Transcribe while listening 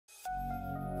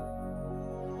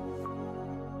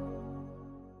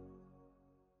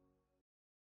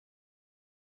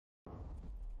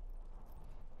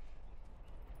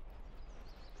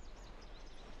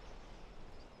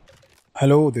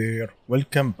Hello there,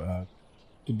 welcome back.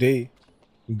 Today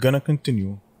we're gonna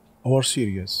continue our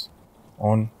series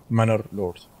on Manor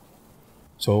Lords.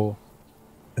 So,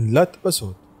 in last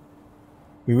episode,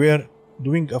 we were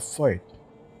doing a fight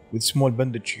with small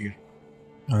bandage here,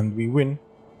 and we win,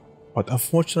 but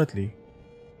unfortunately,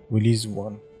 we lose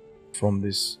one from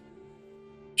this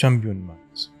champion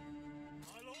max.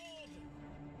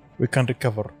 We can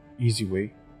recover easy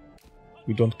way.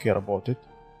 We don't care about it.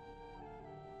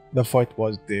 The fight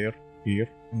was there, here,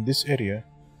 in this area,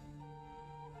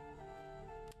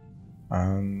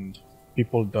 and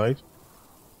people died.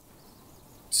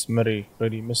 It's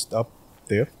really messed up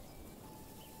there.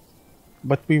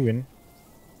 But we win,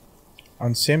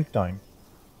 and same time,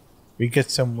 we get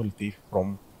some wealthy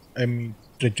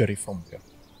treasury from there.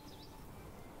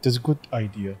 It is a good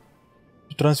idea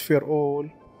to transfer all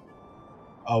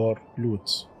our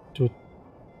loots to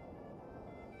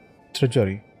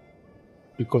treasury,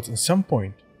 because in some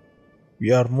point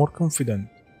we are more confident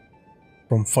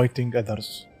from fighting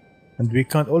others, and we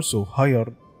can also hire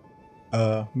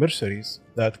mercenaries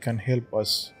that can help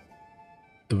us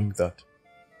doing that.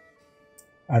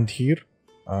 And here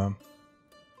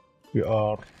we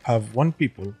have one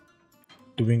people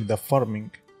doing the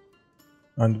farming,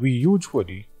 and we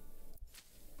usually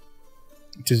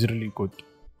it is really good.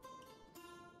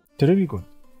 It's really good.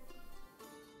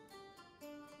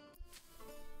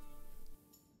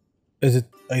 Is it?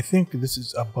 I think this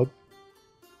is about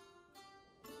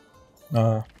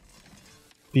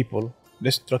people.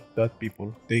 Let's track that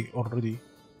people. They already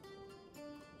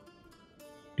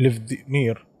live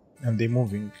near, and they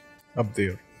moving up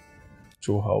there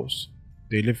to house.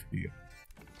 They live here.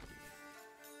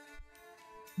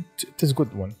 It is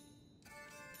good one.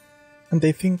 And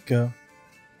I think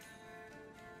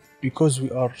because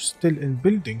we are still in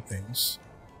building things,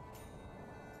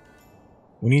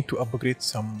 we need to upgrade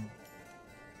some.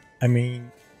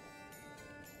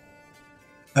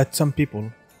 Add some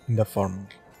people in the farming.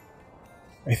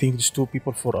 I think these two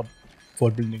people for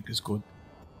building is good.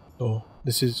 So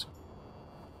this is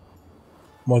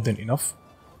more than enough.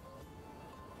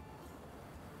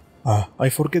 I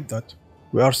forget that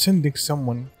we are sending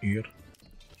someone here.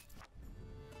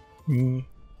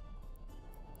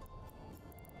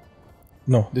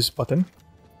 No, this button,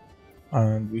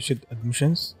 and we should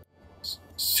admissions.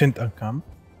 Send a camp.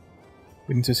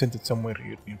 We need to send it somewhere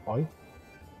here nearby.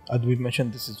 As we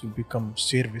mentioned, will become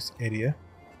service area.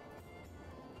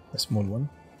 A small one.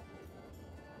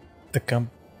 The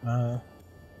camp.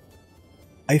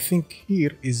 I think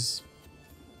here is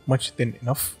much than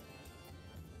enough,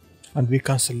 and we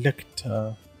can select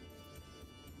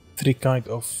three kind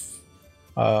of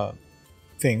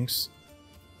things: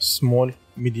 small,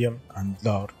 medium, and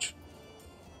large.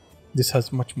 This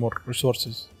has much more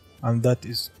resources, and that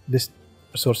is this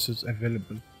resources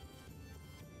available.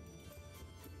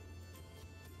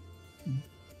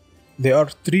 There are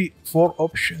 4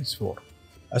 options for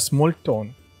a small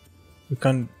town. We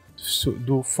can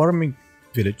do farming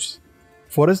village,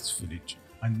 forest village,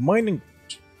 and mining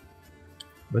village.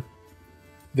 But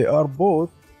they are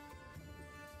both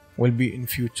will be in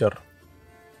future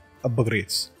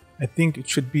upgrades. I think it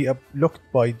should be blocked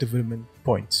by development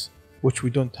points, which we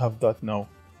don't have that now.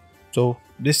 So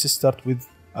let's start with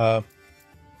a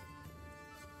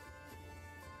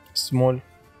small,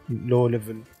 low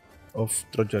level of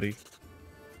treasury.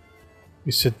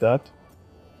 We set that,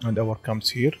 and our camps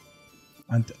here.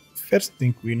 And first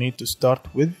thing we need to start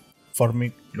with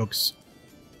farming logs.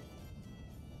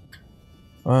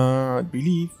 I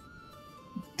believe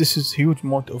this is huge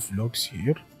amount of logs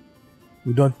here.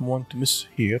 We don't want to miss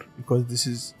here because this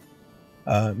is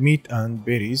meat and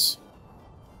berries.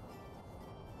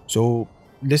 So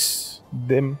let's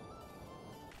them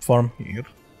farm here,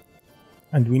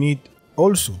 and we need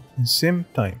also at the same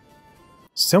time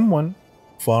someone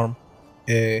farm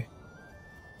a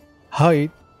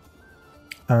hide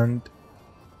and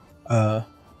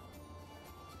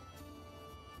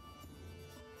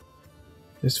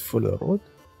this fuller road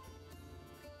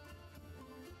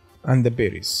and the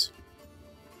berries.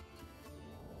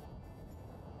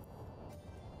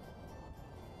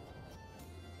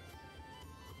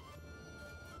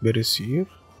 Berries here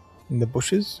in the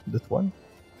bushes, that one,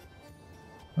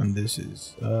 and this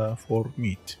is for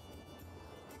meat.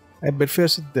 I prefer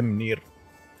set them near,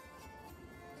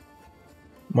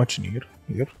 much near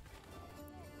here,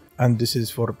 and this is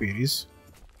for berries.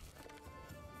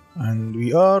 And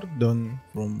we are done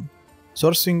from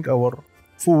sourcing our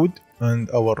food and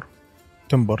our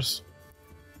timbers.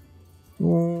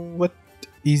 What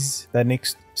is the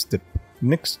next step?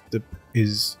 Next step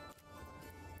is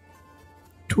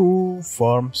to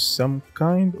farm some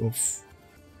kind of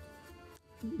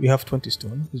We have 20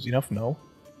 stone. Is enough now.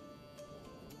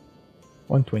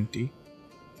 120.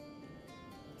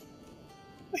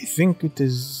 I think it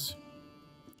is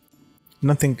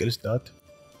nothing else that.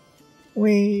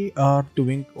 We are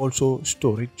doing also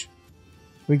storage.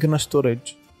 We're gonna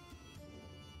storage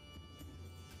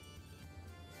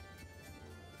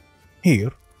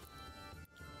here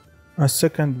a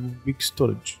second big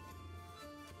storage.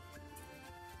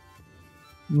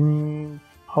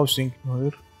 Housing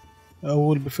here. I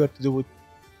will prefer to do it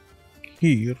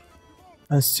here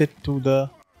and set to the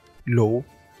low,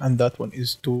 and that one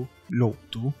is too low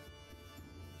too.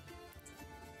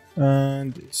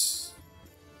 And this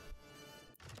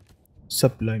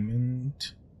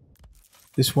supplement,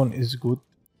 this one is good.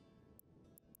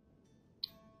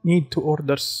 Need to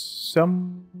order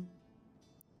some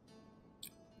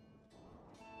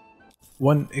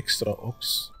one extra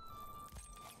ox,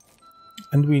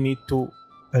 and we need to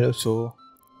also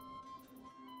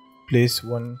place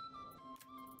one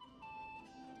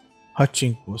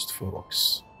hatching post for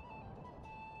ox.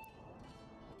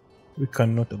 We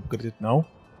cannot upgrade it now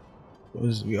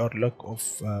because we are lack of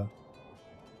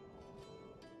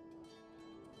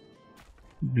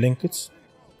blinks,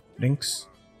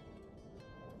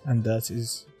 and that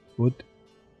is good.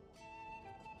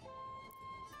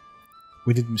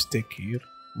 We did mistake here.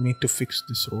 We need to fix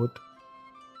this road.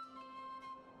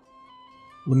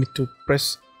 We need to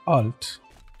press Alt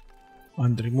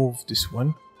and remove this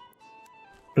one.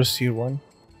 Press here one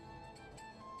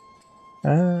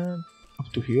and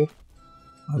up to here,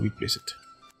 and we place it.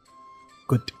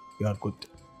 Good, we are good.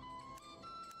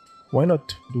 Why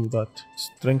not do that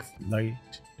strength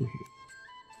light to here?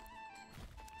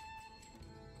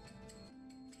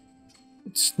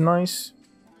 It's nice,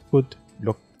 good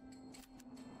look.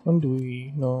 And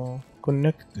we now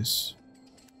connect this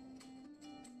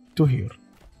to here.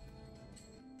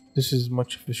 This is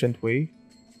much efficient way.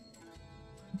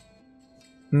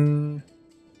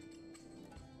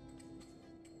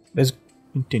 Let's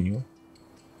continue.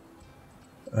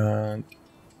 And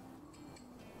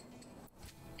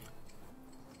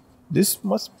this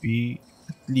must be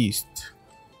at least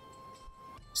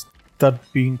start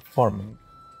being farming.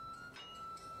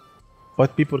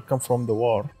 But people come from the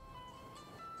war,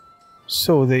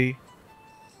 so they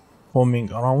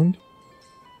roaming around.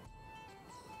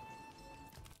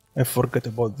 I forgot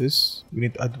about this. We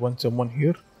need to add someone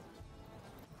here.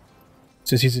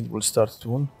 The season will start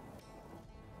soon.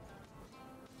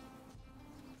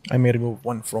 I may remove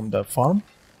one from the farm.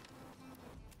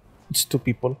 It's 2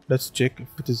 people. Let's check if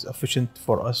it is efficient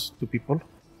for us, 2 people.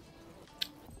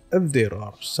 If there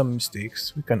are some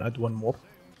mistakes, we can add one more.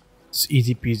 It's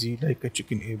easy peasy, like a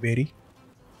chicken berry.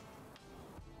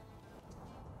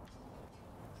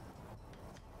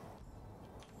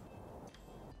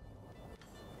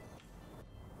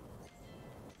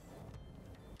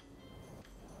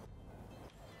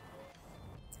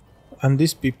 And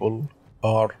these people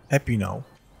are happy now.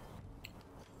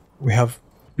 We have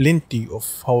plenty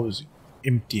of housing,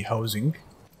 empty housing,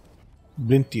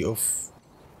 plenty of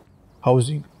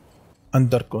housing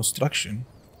under construction,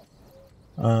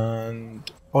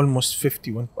 and almost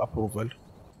 51 approval.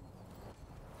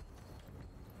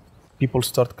 People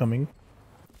start coming.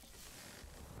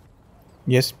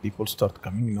 Yes, people start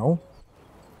coming now.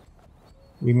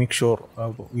 We make sure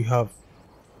we have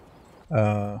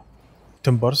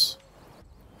timbers,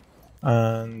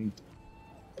 and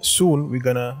soon we're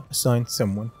gonna assign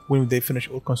someone. When they finish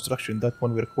all construction, that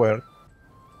one we require,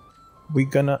 we're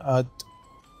gonna add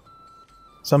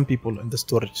some people in the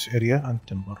storage area and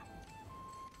timber,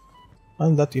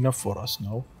 and that's enough for us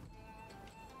now.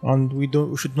 And we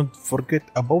should not forget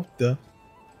about the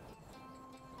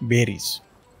berries.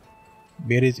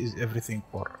 Berries is everything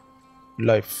for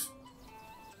life.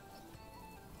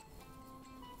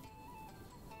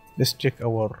 Let's check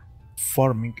our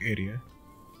farming area.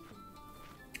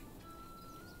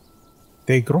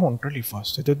 They grown really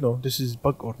fast. I don't know this is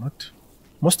bug or not.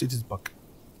 Most it is bug.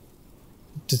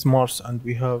 It is Mars, and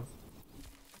we have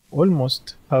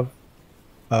almost have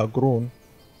grown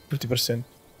 50%,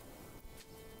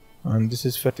 and this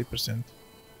is 30%.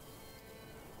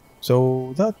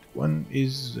 So that one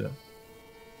is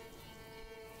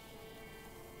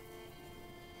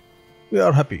we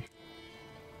are happy.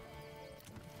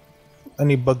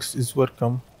 Any bugs is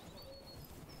welcome.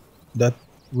 That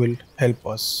will help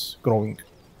us growing.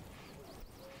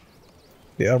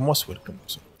 They are most welcome.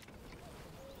 So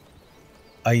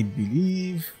I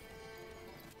believe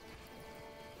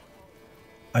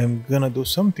I'm gonna do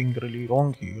something really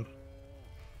wrong here.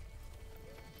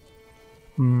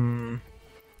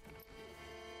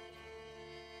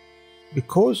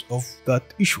 Because of that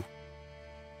issue.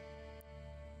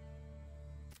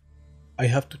 I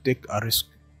have to take a risk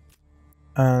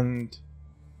and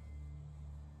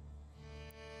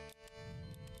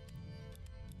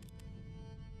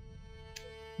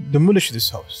demolish this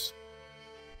house.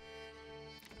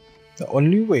 The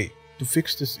only way to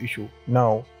fix this issue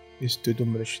now is to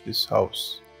demolish this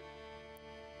house.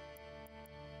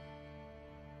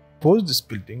 Pause this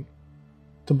building.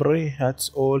 Temporarily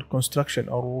halts all construction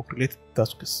or work-related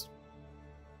tasks.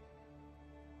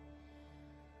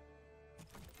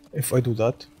 If I do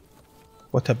that,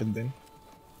 what happened then?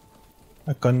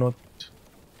 I cannot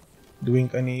doing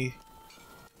any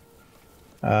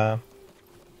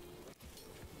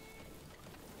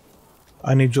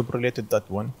job related that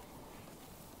one,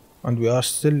 and we are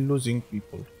still losing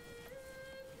people.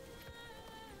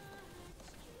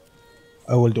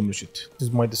 I will demolish it. This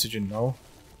is my decision now.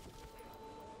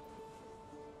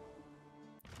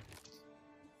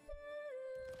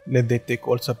 Let they take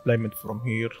all supplement from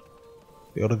here.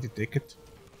 They already take it.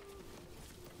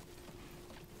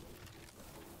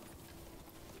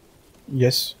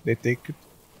 Yes, they take it.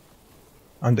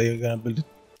 And they are gonna build it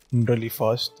really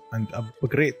fast and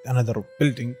upgrade another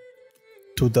building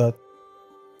to that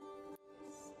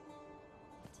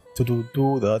to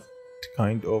do that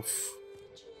kind of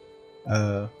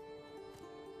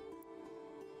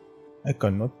I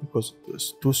cannot because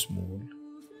it's too small.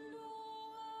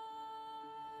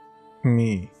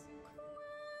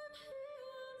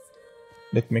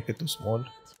 Let's make it too small,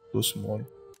 too small,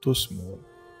 too small.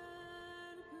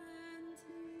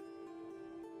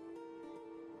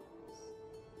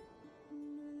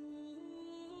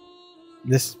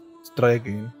 Let's try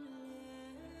again.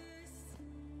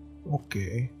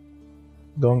 Okay.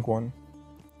 Long one.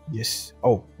 Yes.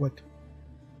 Oh, what?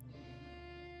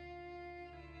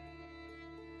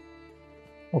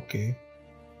 Okay.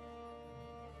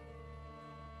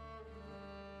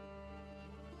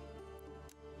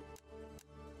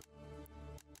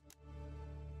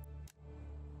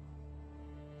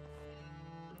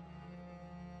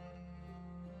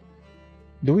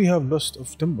 Do we have loss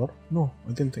of timber? No,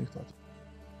 I didn't think that.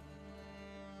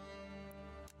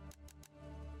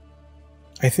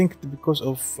 I think because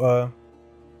of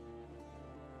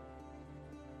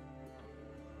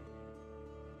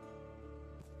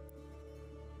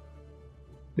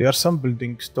there are some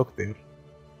buildings stuck there,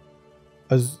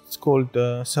 as it's called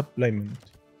supplement.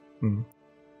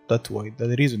 That's why. That's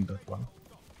the reason that one.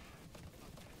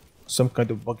 Some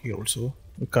kind of bug here also.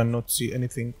 We cannot see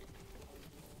anything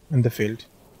in the field.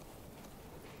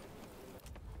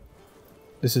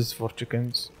 This is for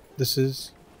chickens. This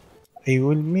is. I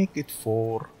will make it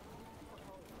for.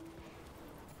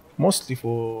 Mostly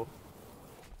for.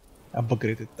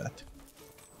 Upgraded that.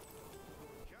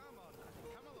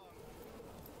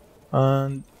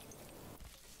 And.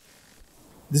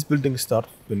 This building start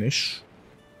finish.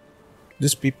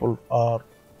 These people are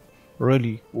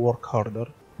really work harder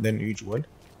than usual.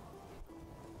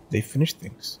 They finish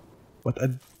things. But I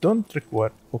don't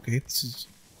require. Okay, this is.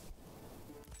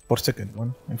 For second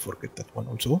one, I forget that one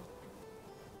also.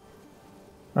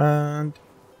 And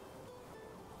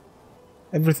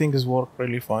everything is work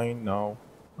really fine now,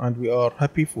 and we are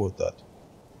happy for that.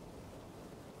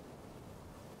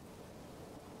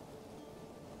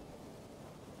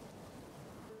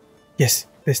 Yes,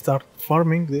 they start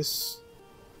farming this.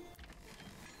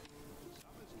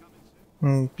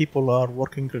 People are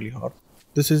working really hard.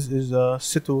 This is a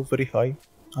situ very high,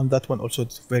 and that one also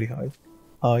is very high.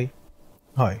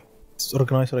 High. It's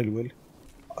organized really well.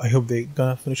 I hope they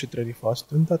gonna finish it really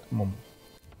fast in that moment.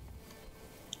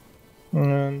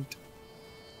 And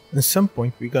at some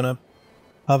point we're gonna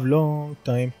have long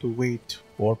time to wait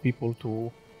for people to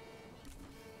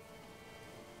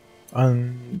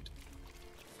and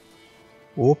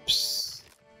oops,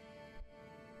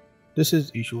 this is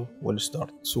issue will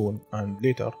start soon and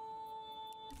later,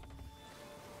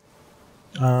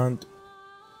 and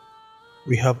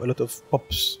we have a lot of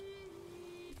pops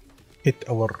hit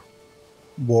our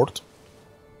board.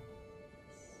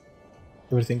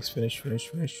 Everything's finished.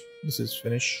 This is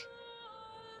finished.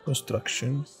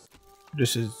 Construction.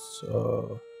 This is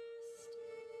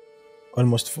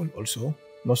almost full also.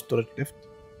 No storage left.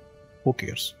 Who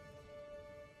cares?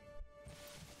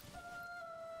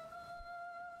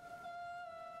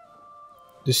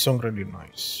 This song really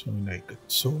nice. I like it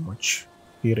so much.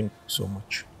 Hearing so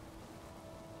much.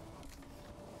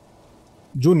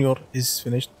 Junior is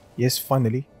finished. Yes,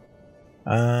 finally.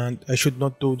 And I should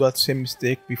not do that same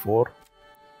mistake before.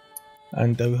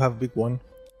 And I will have big one.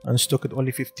 And stock it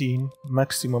only 15.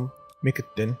 Maximum. Make it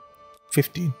 10.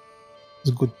 15. It's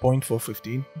a good point for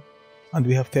 15. And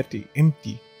we have 30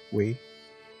 empty way.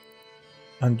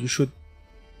 And you should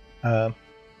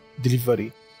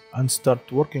delivery and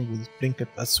start working with blanket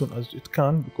as soon as it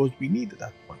can, because we need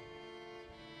that one.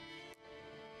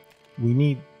 We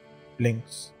need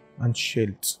blinks and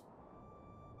shields.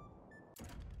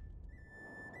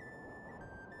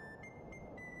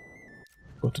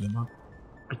 Go to the map,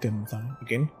 return time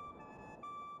again.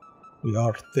 We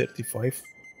are 35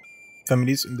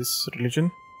 families in this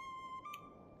religion,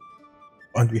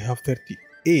 and we have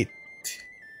 38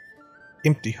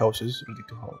 empty houses ready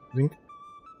to housing.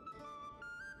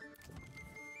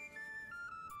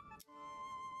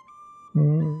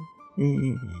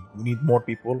 We need more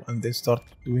people and then start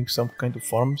doing some kind of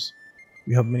farms.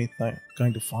 We have many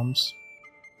kind of farms.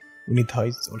 We need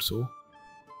hides also.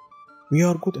 We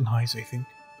are good in hides, I think.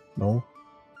 No,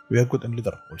 we are good in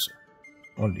leather also.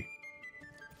 Only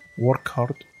work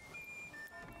hard.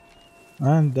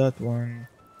 And that one,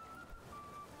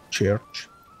 church.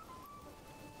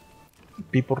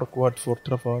 People required for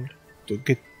travel to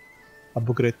get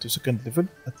upgrade to second level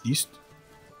at least,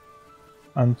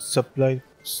 and supply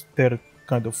third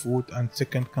kind of food and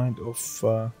second kind of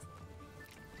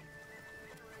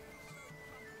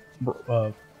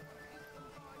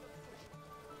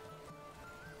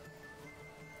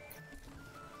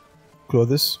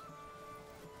clothes.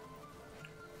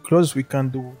 Clothes we can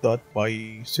do that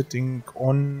by sitting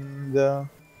on the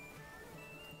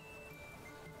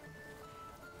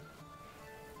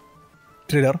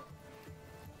trader.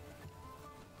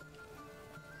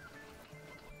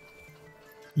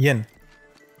 Yen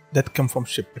that come from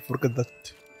ship. I forgot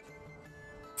that.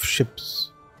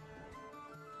 Ships.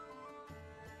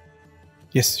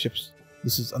 Yes, ships.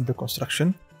 This is under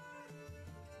construction.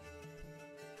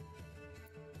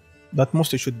 That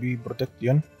mostly should be protect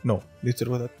yen. No, let's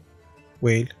do that.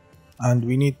 Whale. And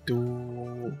we need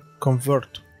to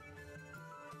convert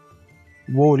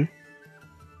wall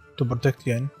to protect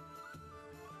yen.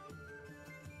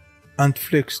 And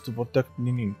flex to protect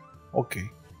Ninin. Okay.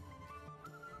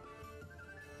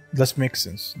 That makes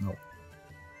sense now.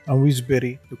 And with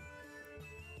berry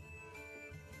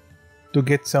to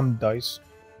get some dice.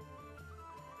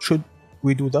 Should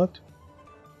we do that?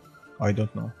 I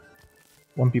don't know.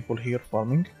 One people here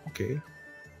farming, okay.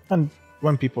 And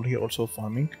one people here also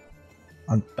farming.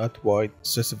 And that why it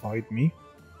specified me.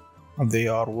 And they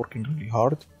are working really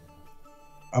hard.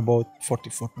 About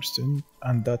 44%.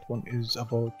 And that one is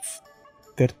about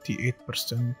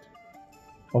 38%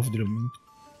 of development.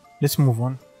 Let's move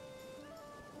on.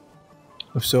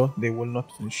 If so, they will not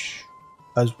finish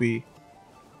as we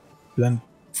planned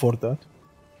for that.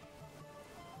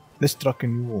 Let's track a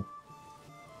new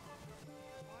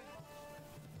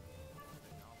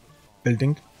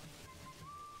building.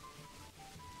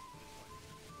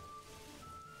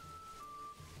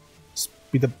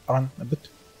 Speed up run a bit.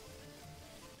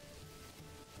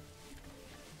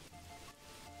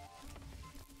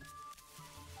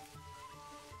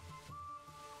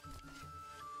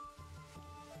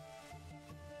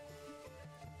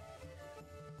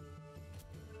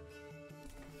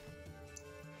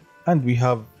 And we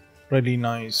have really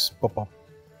nice pop-up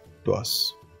to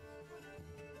us.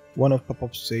 One of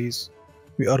pop-ups says,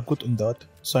 we are good on that,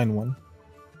 sign 1.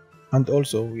 And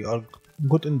also we are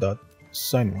good in that,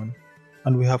 sign 1.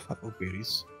 And we have apple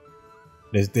berries.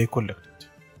 Let's they collect it.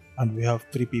 And we have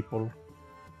 3 people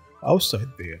outside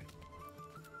there.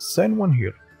 Sign 1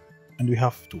 here. And we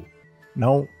have 2.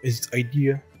 Now is the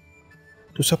idea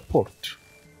to support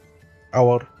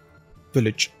our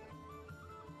village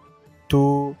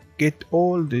to get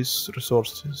all these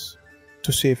resources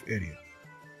to safe area.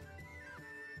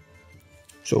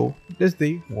 So let's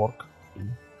they work to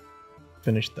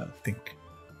finish that thing.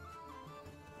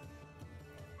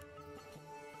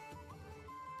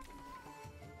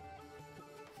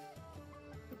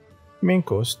 Main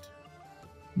cost,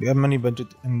 the money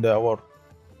budget in our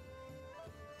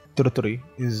territory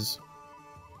is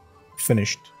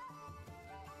finished.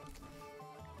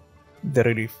 They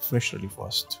really finish really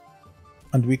fast.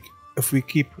 And if we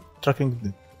keep tracking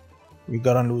them, we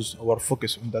gonna lose our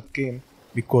focus on that game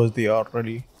because they are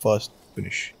really fast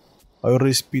finish. I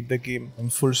already speed the game on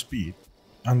full speed,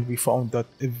 and we found that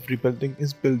every building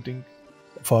is building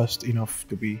fast enough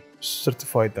to be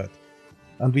certified that.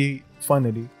 And we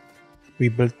finally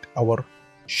built our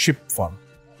ship farm.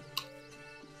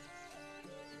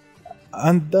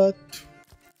 And that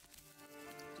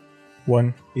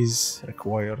one is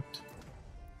required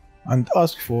and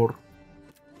ask for,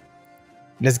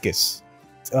 let's guess,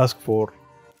 let's ask for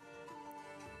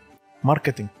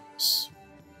marketing.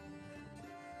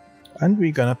 And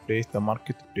we're gonna place the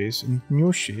marketplace in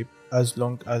new shape as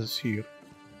long as here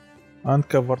and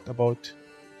covered about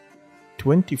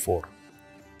 24.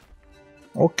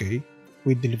 Okay,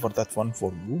 we deliver that one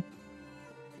for you.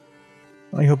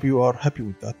 I hope you are happy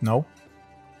with that now.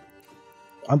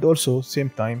 And also same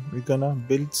time we're gonna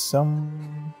build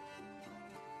some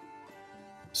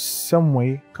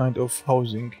way kind of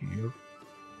housing here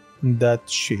in that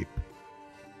shape.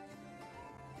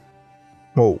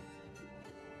 Oh,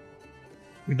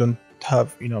 we don't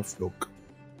have enough look.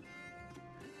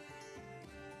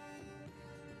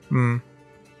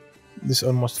 This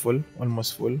almost full.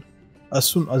 As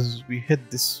soon as we hit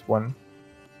this one,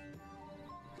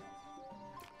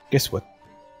 guess what?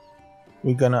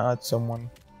 We're gonna add someone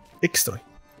extra.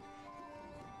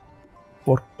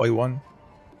 4x1.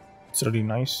 It's really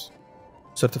nice.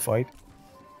 Certified.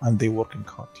 And they working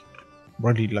hard here.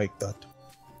 Really like that.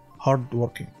 Hard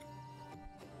working.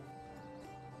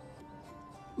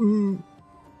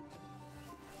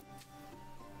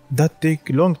 That take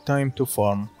long time to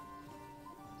farm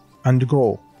and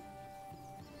grow.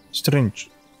 Strange.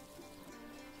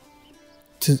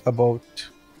 It is about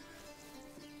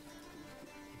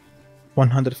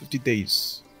 150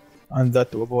 days, and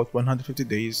that about 150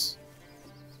 days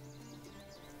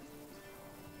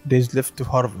left to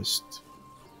harvest.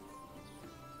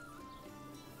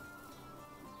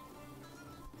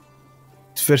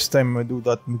 It's first time I do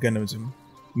that mechanism.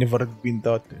 Never been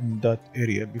that in that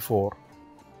area before,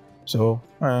 so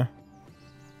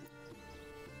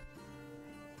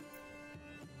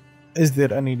is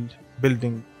there any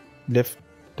building left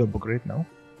to upgrade now?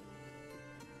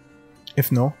 If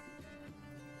no,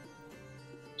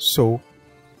 so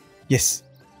yes,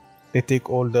 they take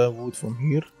all the wood from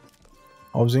here.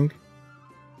 Housing,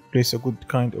 place a good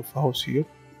kind of house here.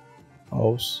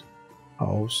 House,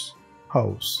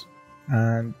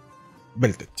 and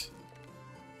build it.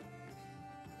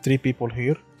 3 people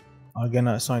here. I'm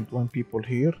gonna assign 1 people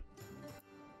here,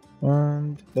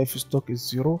 and livestock is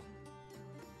 0.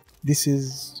 This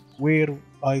is where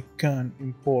I can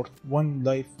import 1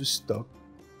 livestock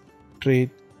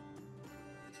trade.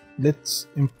 Let's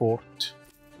import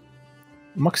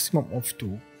maximum of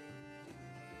 2.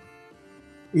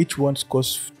 Each one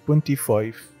costs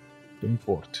 25 to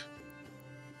import.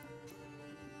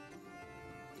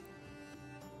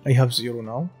 I have 0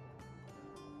 now.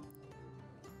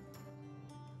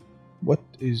 What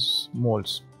is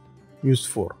moles used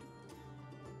for?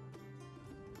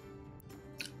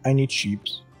 I need sheep.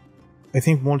 I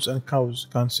think moles and cows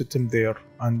can sit in there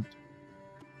and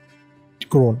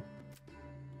grow.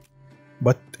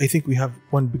 But I think we have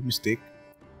one big mistake.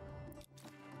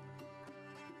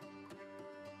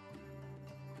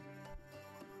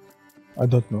 I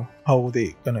don't know how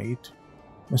they gonna eat.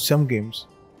 In some games,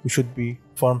 we should be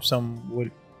farm some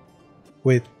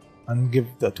wheat and give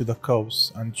that to the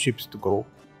cows and sheep to grow.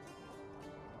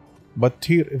 But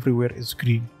here everywhere is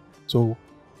green, so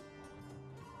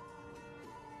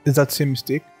is that same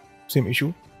mistake, same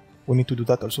issue? We need to do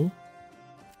that also.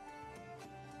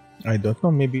 I don't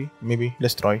know. Maybe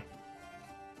let's try.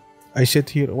 I set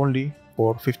here only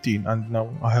for 15 and now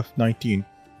I have 19.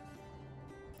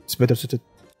 It's better set it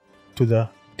to the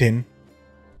 10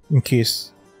 in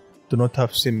case do not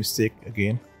have same mistake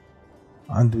again,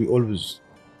 and we always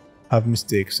have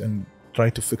mistakes and try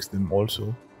to fix them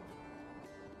also.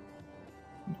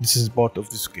 This is part of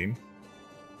this game.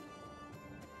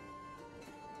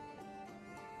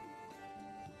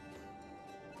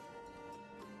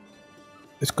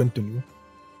 Let's continue.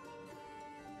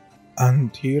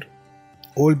 And here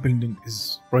all building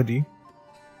is ready,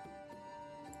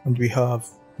 and we have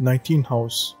 19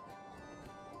 house.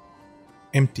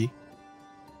 Empty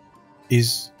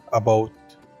is about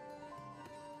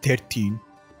 13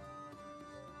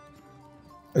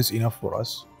 is enough for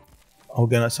us. I'm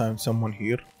gonna assign someone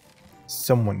here,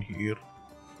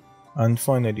 and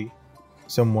finally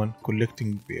someone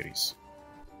collecting berries.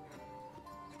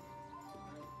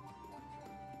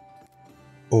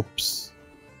 Oops.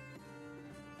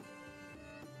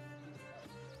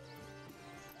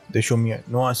 They show me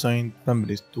no assigned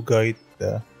families to guide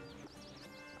the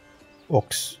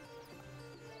ox.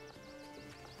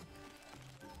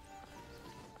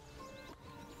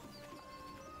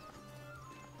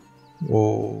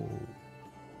 Oh,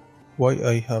 why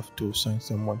I have to assign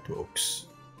someone to ox?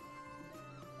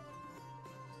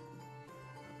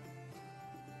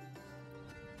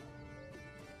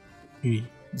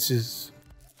 This is...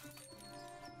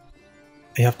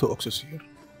 I have 2 oxes here.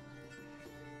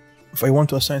 If I want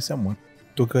to assign someone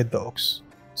to guide the ox,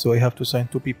 so I have to assign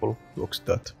 2 people to ox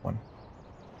that one.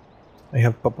 I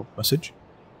have pop-up message,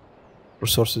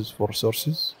 resources for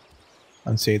resources,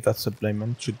 and say that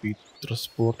supplement should be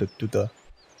transported to the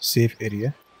safe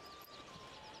area.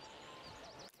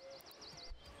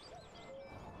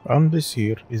 And this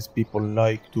here is people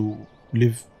like to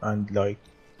live and like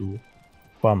to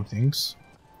farm things.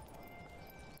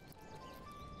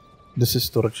 This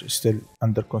storage is still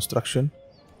under construction,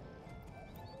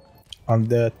 and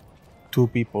that two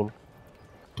people,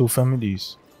 two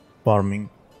families farming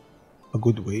a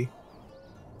good way.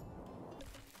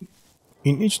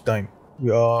 In each time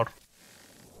we are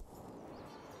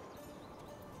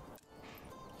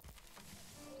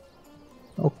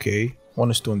okay,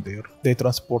 one stone there. They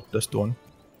transport the stone.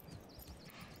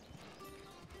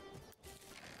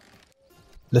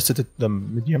 Let's set it the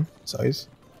medium size.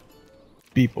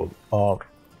 People are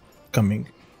coming.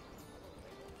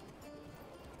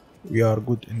 We are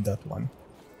good in that one.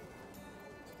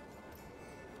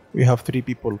 We have 3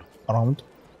 people around.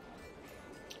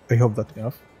 I hope that's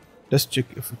enough. Let's check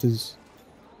if it is.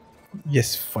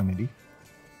 Yes, finally.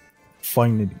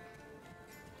 Finally.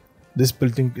 This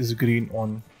building is green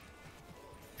on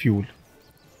fuel.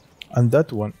 And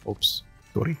that one, oops,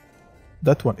 sorry.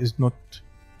 That one is not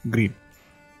green.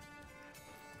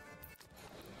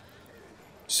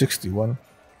 61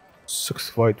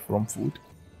 satisfied from food.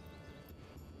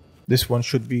 This one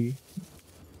should be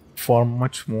farm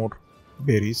much more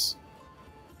berries.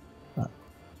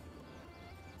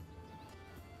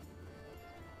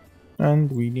 And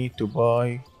we need to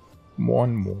buy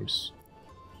 1 moles.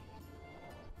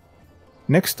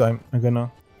 Next time I'm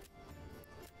gonna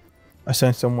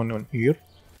assign someone on here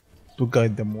to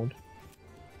guide the mole.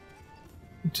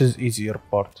 It is easier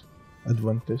part.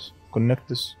 Advantage. Connect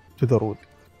this to the road.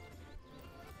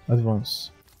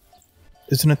 Advance.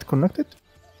 Isn't it connected?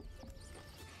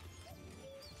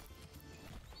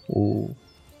 Oh.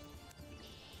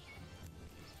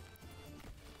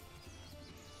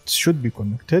 It should be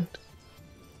connected.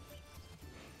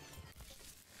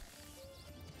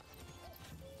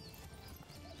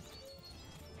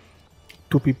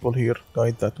 Two people here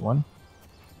guide that one.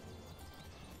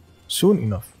 Soon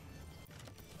enough.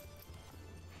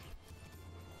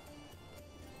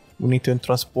 We need to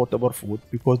transport our food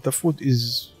because the food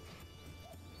is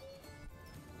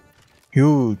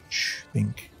huge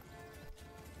thing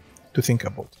to think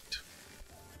about it.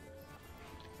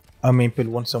 I may build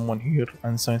one someone here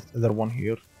and assign the other one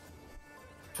here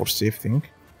for safe thing.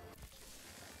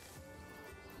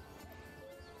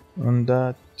 And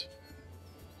that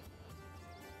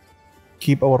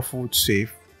keep our food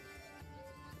safe.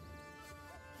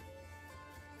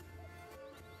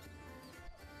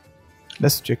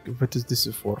 Let's check if it is this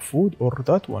for food or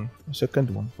that one, the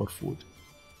second one for food.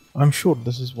 I'm sure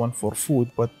this is one for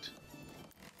food, but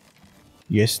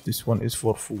yes, this one is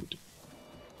for food.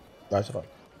 That's right.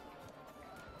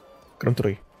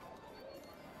 Country.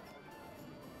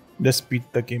 Let's speed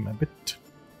the game a bit.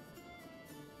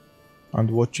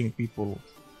 And watching people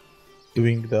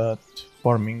doing that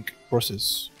farming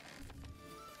process.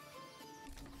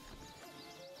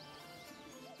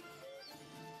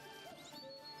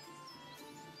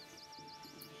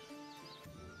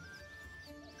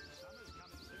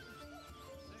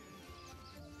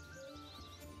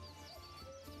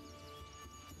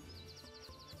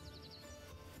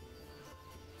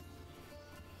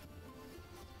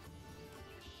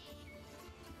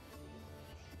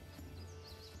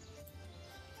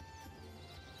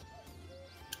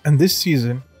 And this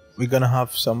season, we're gonna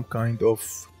have some kind of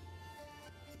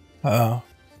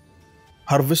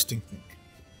harvesting thing,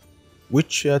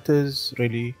 which it is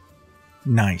really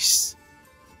nice.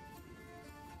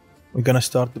 We're gonna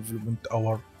start development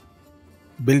our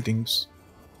buildings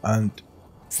and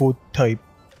food type.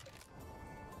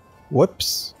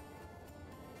 Whoops.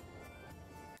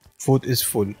 Food is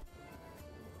full.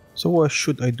 So why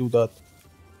should I do that?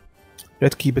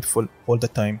 Let's keep it full all the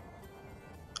time.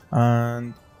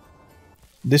 And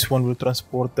this one will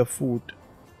transport the food,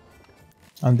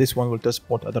 and this one will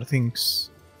transport other things.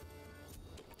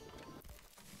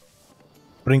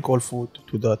 Bring all food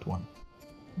to that one.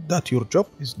 That your job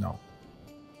is now.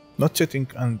 Not sitting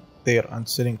and there and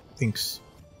selling things.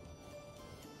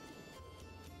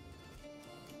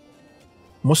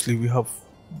 Mostly we have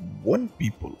 1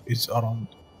 people is around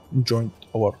joined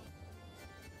our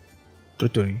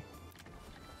territory.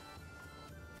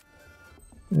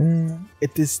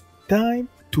 It is time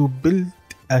to build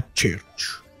a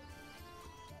church.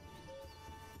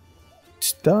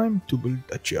 It's time to build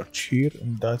a church here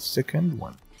in that second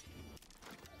one.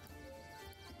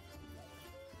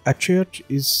 A church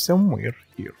is somewhere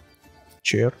here.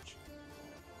 Church.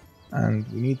 And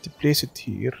we need to place it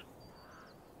here.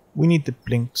 We need the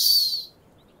blinks.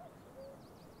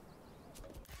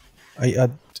 I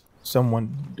add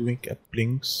someone doing a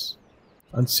blinks.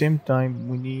 And same time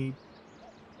we need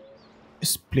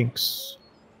splinks.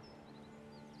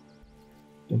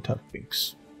 don't have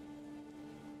pinks.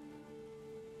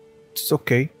 It's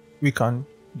okay, we can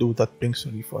do that pinks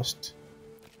really fast.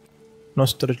 No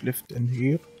storage left in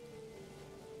here.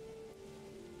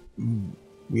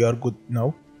 We are good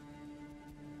now.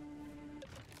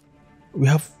 We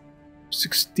have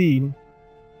 16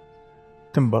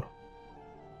 timber.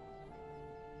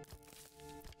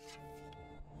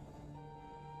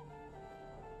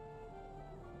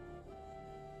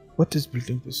 What is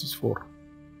building this is for?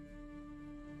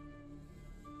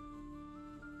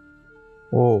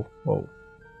 Oh, wow.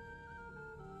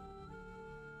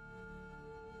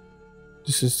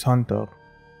 This is hunter.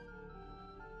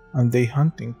 And they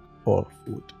hunting for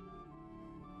food.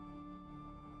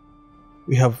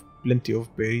 We have plenty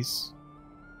of berries.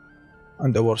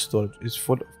 And our storage is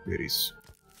full of berries.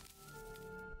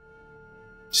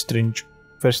 Strange.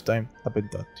 First time happened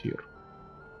that here.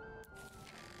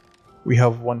 We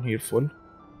have one here full.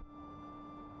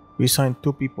 We assigned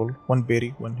 2 people, 1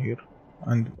 berry, 1 here,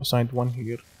 and assigned 1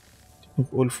 here, taking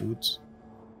all foods.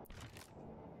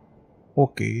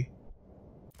 Okay.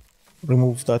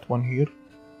 Remove that one here.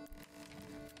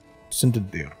 Send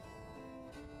it there.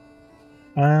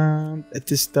 And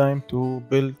it is time to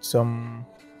build some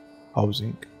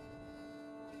housing.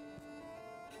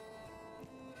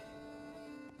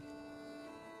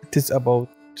 It is about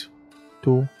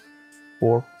 2,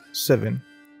 4, 7.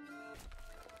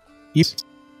 Yep.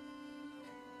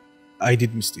 I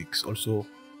did mistakes also.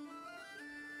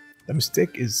 The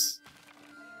mistake is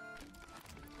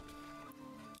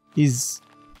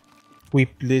we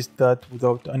placed that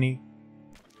without any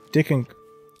taking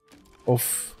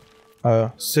of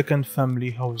a second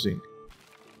family housing.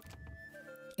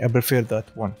 I prefer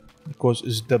that one because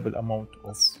it's double amount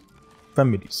of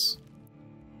families.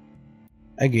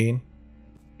 Again,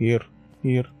 here,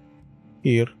 here,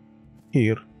 here,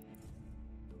 here,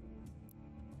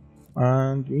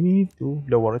 and we need to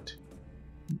lower it,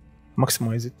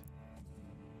 maximize it.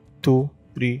 2,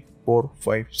 3, 4,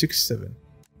 5, 6, 7.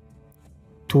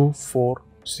 2, 4,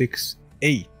 6,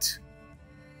 8.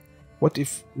 What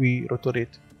if we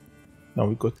rotate? Now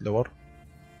we got lower.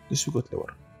 This we got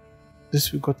lower.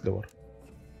 This we got lower.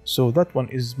 So that one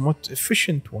is most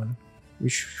efficient one. We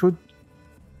should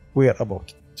wear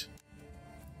about it.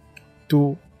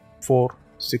 2, 4,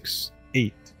 6,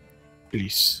 8,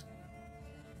 please.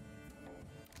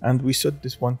 And we set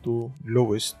this one to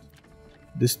lowest,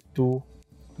 this to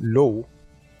low,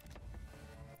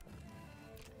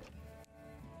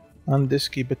 and this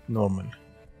keep it normal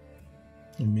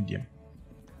in medium.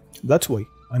 That's why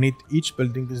I need each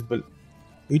building is built,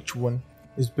 each one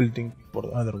is building for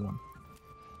the other one.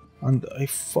 And I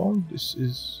found this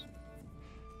is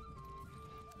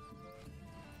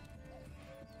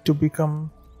to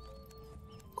become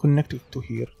connected to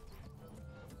here,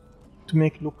 to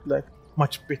make look like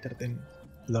much better than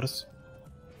others.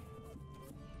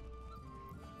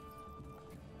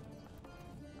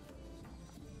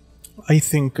 I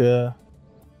think we're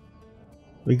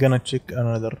gonna check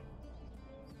another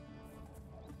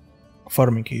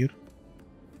farming here.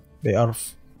 They are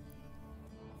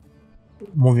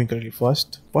moving really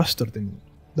fast, faster than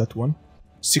that one.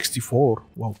 64,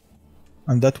 wow.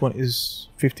 And that one is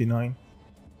 59.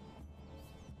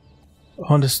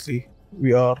 Honestly,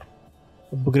 we are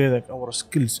upgrading our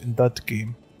skills in that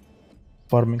game.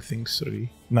 Farming things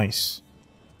really nice,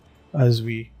 as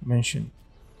we mentioned.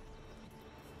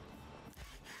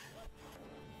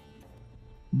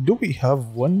 Do we have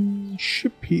one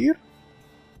ship here?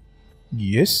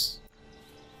 Yes.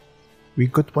 We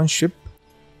got one ship.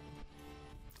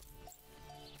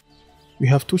 We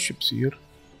have 2 ships here.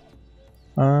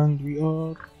 And we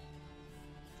are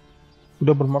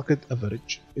global market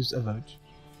average is average.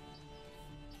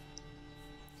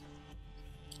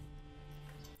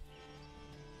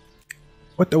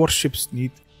 What our ships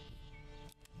need?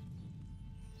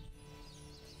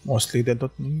 Mostly they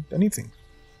don't need anything.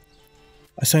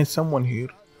 Assign someone here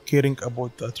caring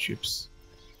about that ships.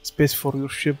 Space for your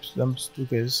ships lamps to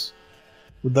this.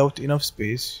 Without enough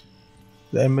space,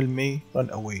 the ML may run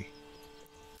away.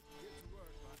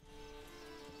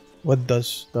 What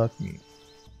does that mean?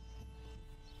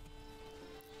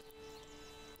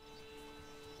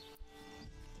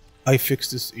 I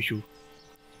fixed this issue.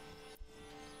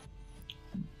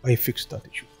 I fixed that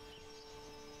issue.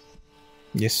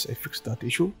 Yes, I fixed that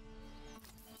issue.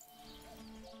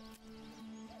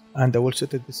 And I will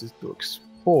set it, this is to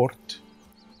export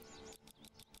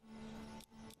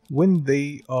when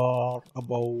they are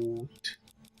about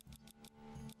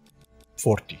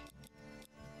 40.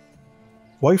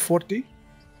 Why 40?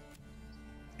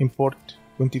 Import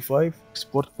 25,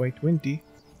 export by 20.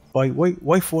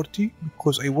 Why 40?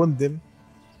 Because I want them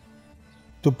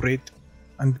to breed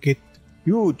and get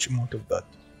huge amount of that,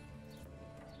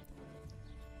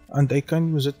 and I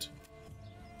can use it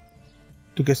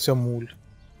to get some wool.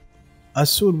 As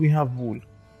soon we have wool,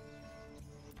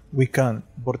 we can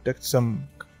protect some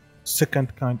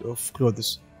second kind of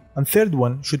clothes, and third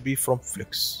one should be from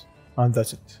flex, and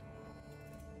that's it.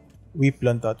 We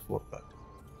plan that for that.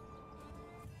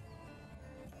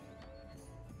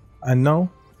 And now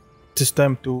it is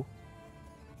time to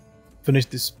finish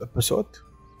this episode.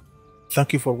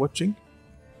 Thank you for watching.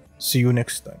 See you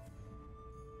next time.